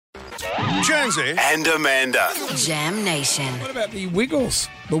Jonesy and Amanda. Jam Nation. What about the Wiggles?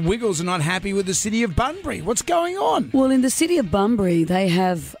 The Wiggles are not happy with the city of Bunbury. What's going on? Well, in the city of Bunbury, they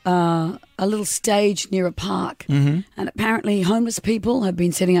have a little stage near a park. Mm-hmm. And apparently homeless people have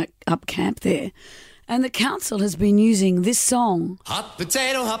been setting up camp there. And the council has been using this song hot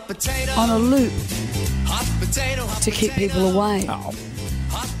potato, on a loop hot potato, hot to keep people away. Oh,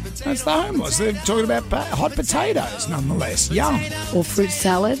 that's the homeless. They're talking about hot potatoes, nonetheless. Yum. Or fruit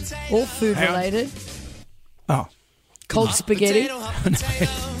salad, all food related. Oh. Cold spaghetti.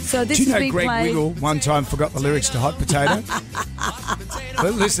 So this Do you has know been Greg played. Wiggle one time forgot the lyrics to Hot Potato?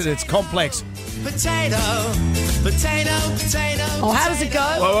 But listen, it's complex. potato, potato, potato. Oh, how does it go?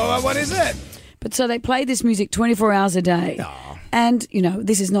 Whoa, what is it? But so they play this music 24 hours a day. Oh. And, you know,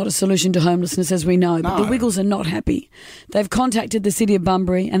 this is not a solution to homelessness, as we know. But No. the Wiggles are not happy. They've contacted the city of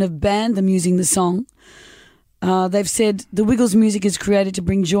Bunbury and have banned them using the song. They've said the Wiggles music is created to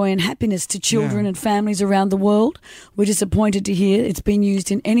bring joy and happiness to children and families around the world. We're disappointed to hear it's been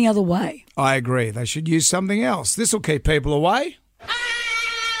used in any other way. I agree. They should use something else. This will keep people away.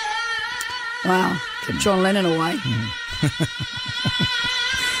 Wow. Keep John Lennon away.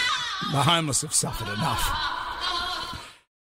 The homeless have suffered enough.